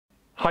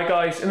Hi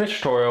guys, in this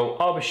tutorial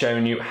I'll be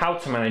showing you how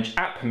to manage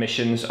app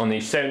permissions on the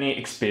Sony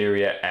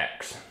Xperia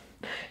X.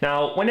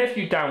 Now, whenever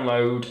you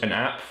download an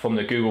app from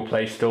the Google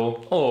Play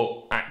Store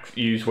or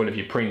use one of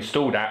your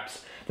pre-installed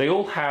apps, they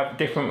all have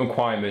different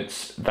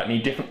requirements that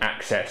need different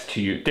access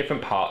to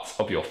different parts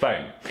of your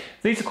phone.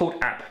 These are called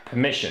app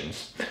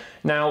permissions.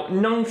 Now,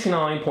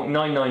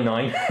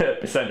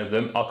 99.999% of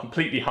them are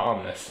completely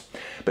harmless.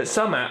 But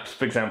some apps,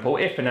 for example,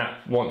 if an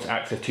app wants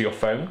access to your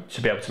phone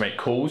to be able to make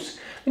calls,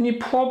 then you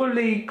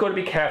probably got to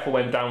be careful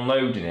when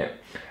downloading it.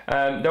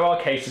 There are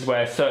cases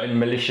where certain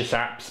malicious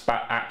apps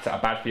that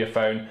are bad for your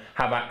phone,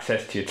 have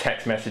access to your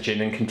text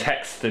messaging and can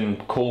text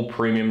and call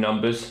premium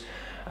numbers,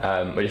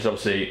 which is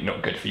obviously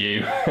not good for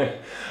you.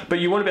 But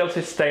you want to be able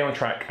to stay on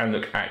track and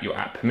look at your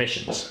app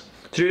permissions.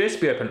 To do this,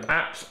 we open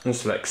Apps and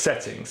select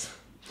Settings.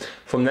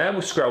 From there, we're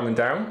scrolling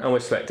down and we're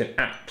selecting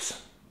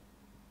Apps.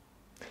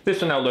 This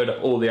will now load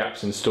up all the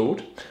apps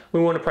installed. We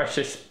want to press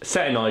this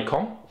setting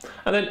icon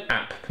and then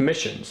App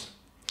Permissions.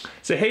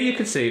 So here you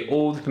can see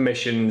all the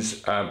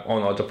permissions on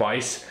our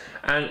device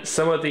and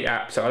some of the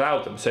apps that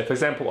allow them. So for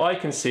example, I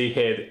can see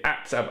here the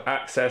apps that have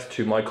access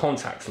to my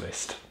contacts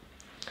list.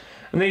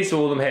 And these are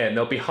all of them here, and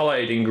they'll be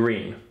highlighted in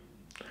green.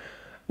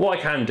 What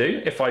I can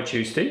do, if I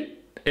choose to,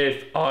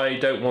 if I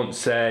don't want,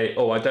 say,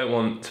 I don't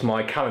want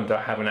my calendar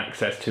having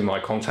access to my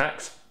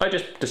contacts, I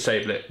just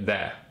disable it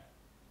there,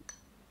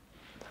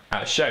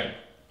 as shown.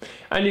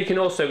 And you can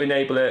also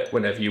enable it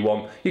whenever you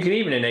want. You can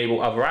even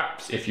enable other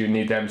apps if you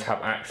need them to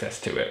have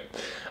access to it.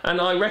 And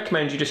I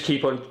recommend you just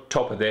keep on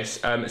top of this,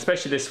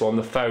 especially this one,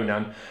 the phone.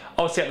 And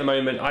obviously at the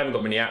moment I haven't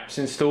got many apps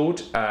installed,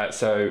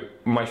 so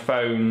my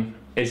phone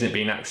isn't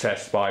being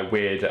accessed by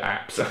weird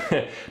apps.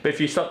 But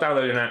if you start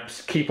downloading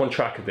apps, keep on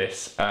track of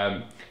this.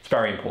 It's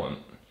very important.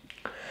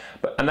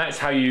 And that's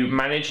how you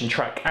manage and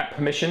track app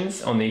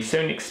permissions on the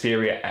Sony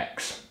Xperia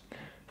X.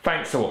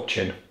 Thanks for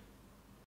watching.